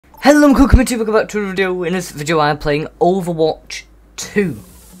Hello, I'm community, welcome back to a video. In this video I am playing Overwatch 2.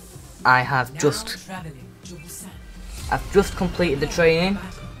 I've just completed the training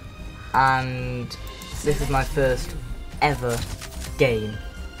and this is my first ever game.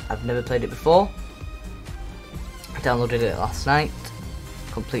 I've never played it before. I downloaded it last night,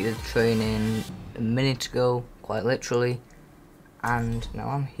 completed the training a minute ago, quite literally, and now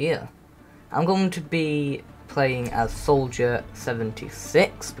I'm here. I'm going to be playing as Soldier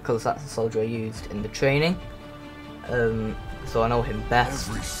 76 because that's the soldier I used in the training. So I know him best.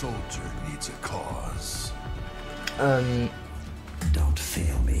 Every soldier needs a cause. Don't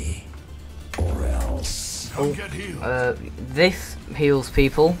fail me, or else. Get healed. This heals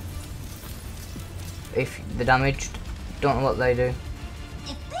people if they're damaged. Don't know what they do.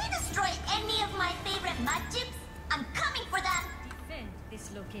 If they destroy any of my favorite mud chips, I'm coming for them. Defend this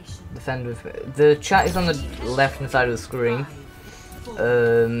location. Defend with the chat is on the left hand side of the screen.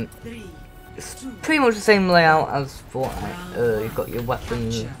 It's pretty much the same layout as Fortnite. You've got your weapon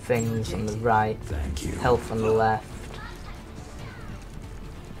things on the right, health on the left.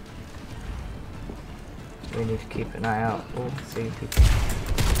 We need to keep an eye out. Oh, see people.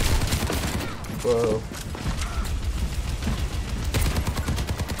 Whoa.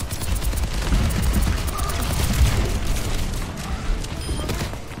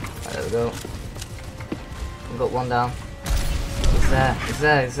 There we go. We've got one down. He's there, he's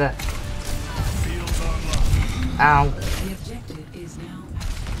there, he's there. Ow. The objective is now.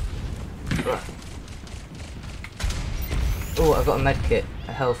 Oh, I've got a med kit,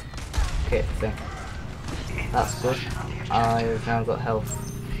 a health kit thing. That's good. I've now got health.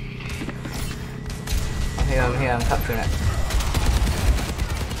 I'm here, I'm capturing it.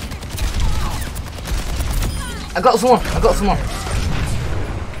 I got someone!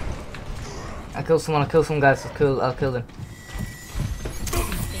 I killed someone guys, I'll kill them.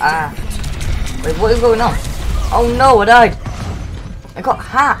 Ah! Wait, what is going on? Oh no, I died! I got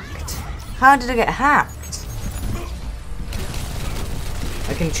hacked! How did I get hacked?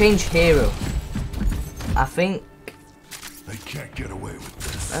 I can change hero. I think... They can't get away with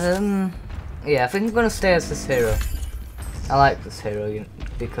this. Yeah, I think I'm gonna stay as this hero. I like this hero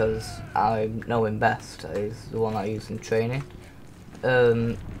because I know him best. He's the one I use in training.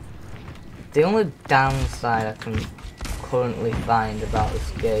 The only downside I can currently find about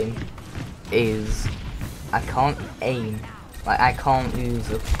this game is I can't aim. Like, I can't use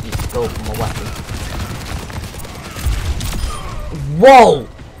the scope on my weapon. Whoa!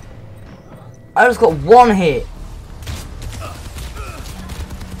 I just got one hit.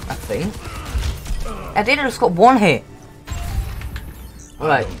 I think. I just got one hit.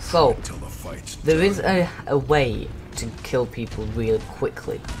 Right, so there is a way to kill people really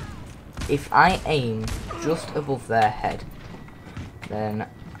quickly. If I aim just above their head, then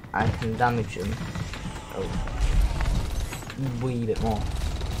I can damage them a wee bit more.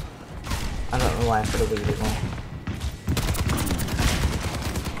 I don't know why I said a wee bit more.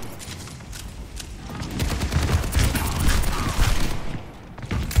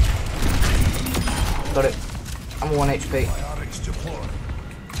 Got it. I'm 1 HP.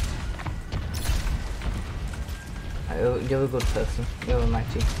 You're a good person. You're a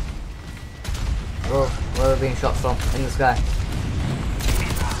mighty. Whoa, where are we being shot from? In the sky.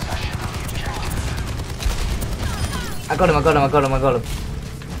 I got him.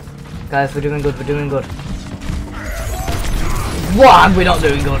 Guys, we're doing good, What? We're not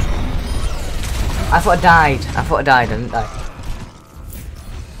doing good. I thought I died, I didn't die.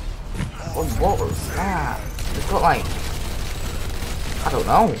 Oh, what was that? It's got like... I don't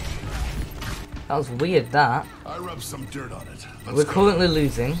know. That was weird, that. I rubbed some dirt on it. We're currently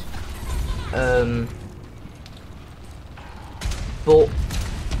losing. But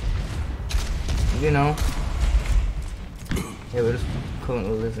you know, yeah, we're just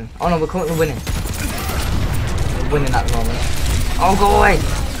currently losing. Oh no, we're currently winning. We're winning at the moment. Oh,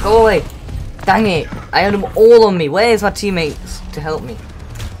 go away! Dang it! I had them all on me. Where's my teammates to help me?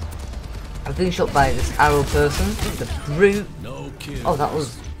 I've been shot by this arrow person, the brute. Oh, that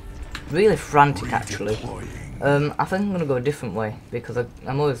was really frantic, actually. I think I'm gonna go a different way because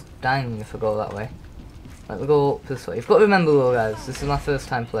I'm always dying if I go that way. Let me go up this way. You've got to remember though, guys, this is my first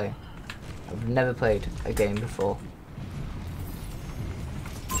time playing. I've never played a game before.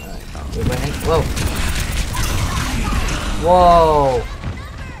 Right, we're winning. Whoa! Whoa!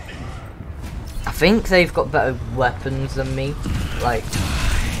 I think they've got better weapons than me, like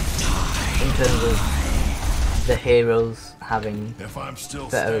in terms of the heroes having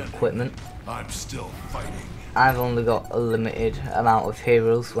better equipment. I'm still fighting. I've only got a limited amount of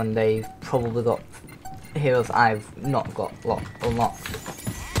heroes when they've probably got heroes I've not got unlocked.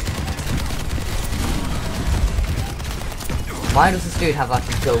 Why does this dude have like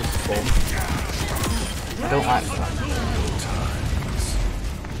a ghost form? I don't like that.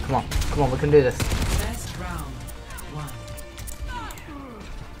 Come on, we can do this. Best round. One.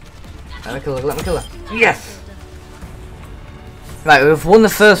 Let me kill her. Yes! Right, we've won the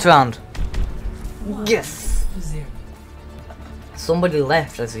first round. Yes! Zero. Somebody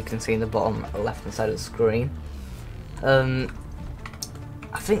left, as you can see in the bottom left hand side of the screen.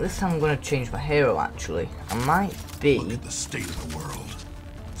 I think this time I'm going to change my hero actually. I might be... Look at the state of the world.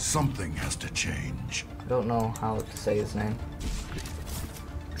 Something has to change. I don't know how to say his name.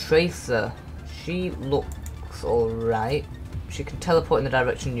 Tracer. She looks alright. She can teleport in the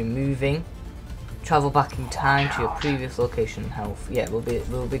direction you're moving. Travel back in time to your previous location and health. Yeah, we'll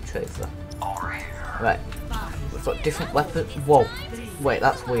be Tracer. Right. We've got different weapons. Whoa. Wait,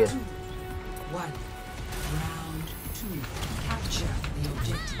 that's weird. One. Round two. Capture the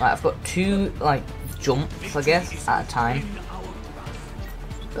objective. Right, I've got two like jumps, I guess, at a time.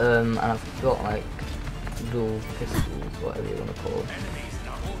 And I've got like dual pistols, whatever you want to call them.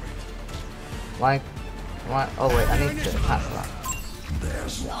 Why? Oh wait, I need to attack that.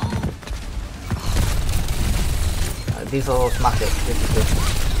 These are automatic. This is good.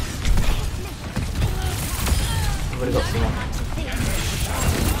 I've already got someone.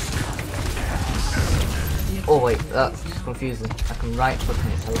 Oh wait, that's confusing. I can right click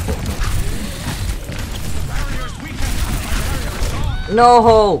and it teleports me.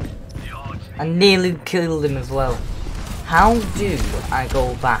 No! I nearly killed him as well. How do I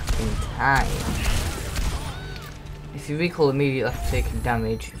go back in time? If you recall immediately after taking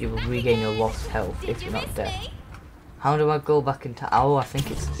damage, you will regain your lost health if you're not dead. How do I go back in time? Oh, I think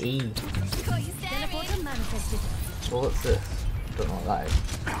it's E. Well, what's this? Don't know what that is.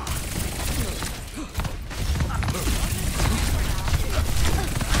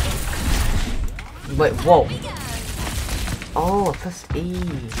 Wait, whoa. Oh, I pressed E.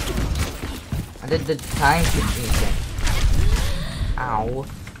 I did the time shifting thing. Ow.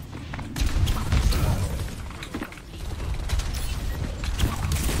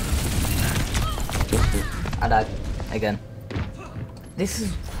 I died again. This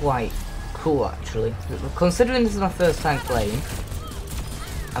is quite cool actually. Considering this is my first time playing,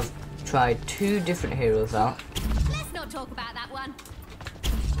 I've tried two different heroes out. Let's not talk about that one.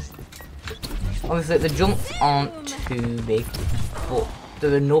 Obviously the jumps aren't too big, but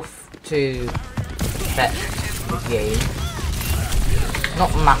they're enough to affect the game.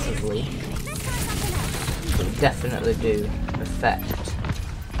 Not massively, but definitely do affect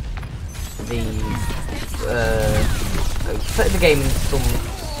the game in some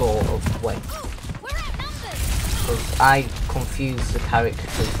sort of way. Because I confuse the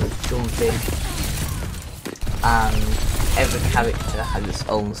characters with jumping, and every character has its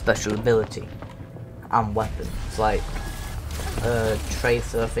own special ability and weapons. Like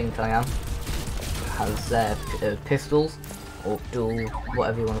Tracer, I think I am, has their pistols, or dual,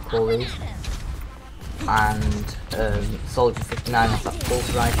 whatever you want to call these, and Soldier 59 has that pulse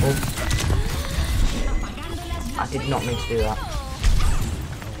rifle. I did not mean to do that.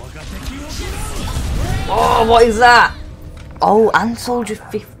 Oh, what is that? Oh, and Soldier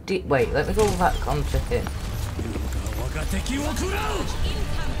 50. Wait, let me go back onto him. I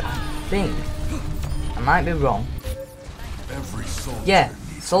think I might be wrong. Yeah,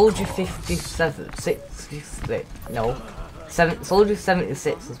 Soldier 57, 66. No, Soldier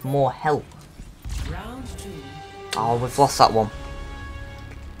 76 has more health. Oh, we've lost that one.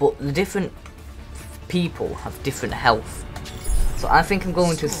 But the different people have different health, so I think I'm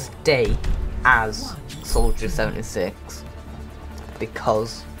going to stay as Soldier 76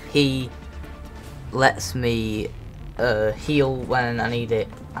 because he lets me heal when I need it,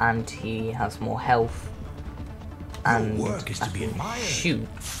 and he has more health, and I can shoot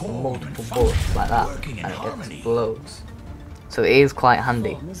multiple bullets like that and it explodes, so it is quite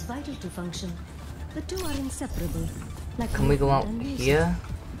handy. Is vital to function. The two are inseparable. Can we go out here?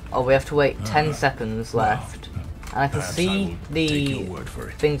 Oh, we have to wait 10 seconds left. And I can see the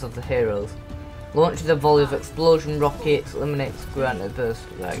things of the heroes. Launches a volley of explosion rockets, eliminates granite burst.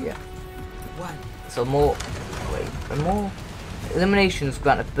 Right, yeah. So more. Wait, and more. Eliminations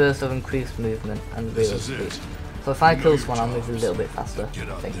grant a burst of increased movement and reload speed. So if I kill someone, I'll move a little bit faster. I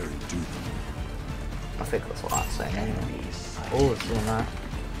think that's what that's saying anyway. Oh, there's someone there.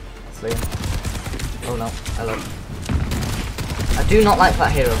 That's Liam. Oh no, hello. I do not like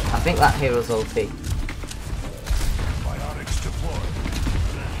that hero. I think that hero's OP. The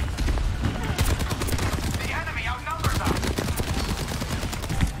enemy outnumbers us.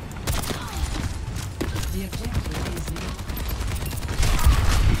 The objective is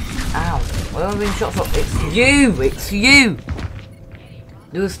Ow. Where am I being shot from? It's you! It's you!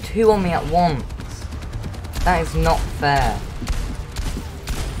 There was 2 on me at once. That is not fair.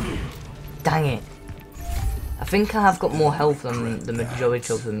 Dang it. I think I have got more health than the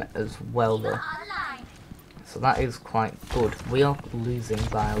majority of them as well though. So that is quite good. We are losing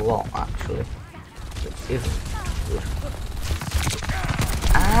by a lot actually. Which isn't good.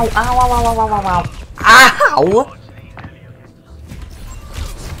 Ow, ow, ow, ow, ow, ow, ow, ow!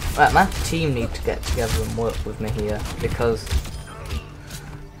 Right, my team need to get together and work with me here because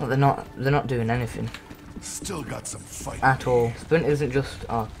well, they're not doing anything. Still got some fight At all. Sprint isn't just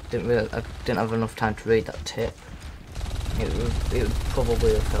I didn't have enough time to read that tip. It would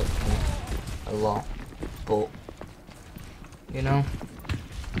probably have helped me a lot. But you know,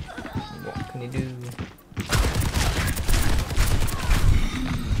 what can you do?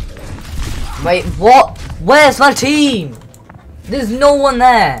 Wait, what? Where's my team? There's no one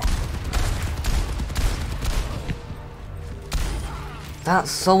there. That's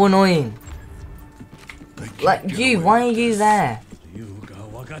so annoying. Like you, why are you there?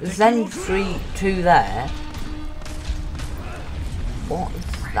 There's then 2 there. What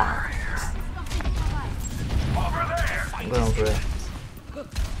is that? I'm going over it.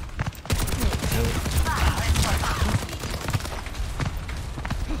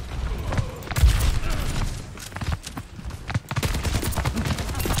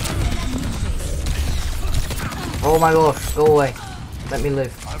 Oh my gosh, go away. Let me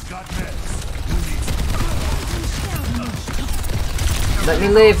live. I've got meds. Let me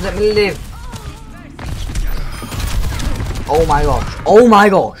live, let me live. Oh my gosh. Oh my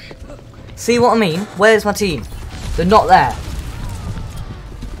gosh. See what I mean? Where's my team? They're not there.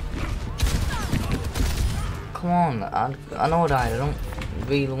 Come on, I know I died. I don't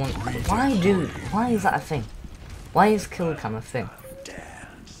really want. Why is that a thing? Why is kill cam a thing?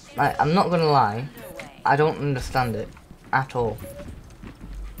 Like, I'm not gonna lie, I don't understand it at all.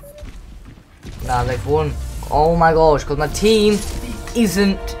 Nah, they've won. Oh my gosh, because my team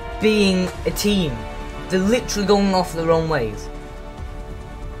isn't being a team. They're literally going off their own ways.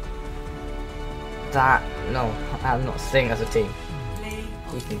 No, I'm not staying as a team.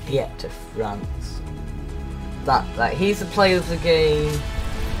 We can get to France. Like, he's the player of the game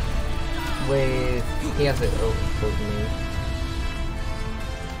with, he has it open for me.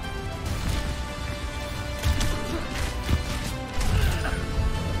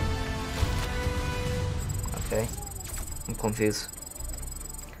 Okay, I'm confused.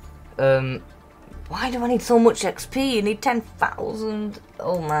 Why do I need so much XP? I need 10,000.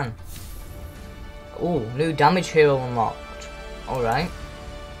 Oh man. Oh, new damage hero unlocked. Alright.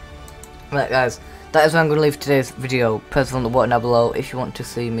 Right guys, that is where I'm going to leave today's video. Press on the button down below if you want to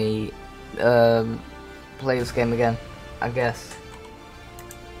see me play this game again, I guess.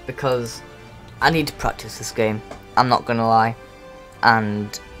 Because I need to practice this game, I'm not going to lie.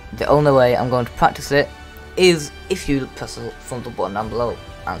 And the only way I'm going to practice it is if you press the thumbs up button down below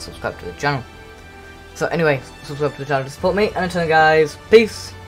and subscribe to the channel. So anyway, subscribe to the channel to support me, and until then guys, peace!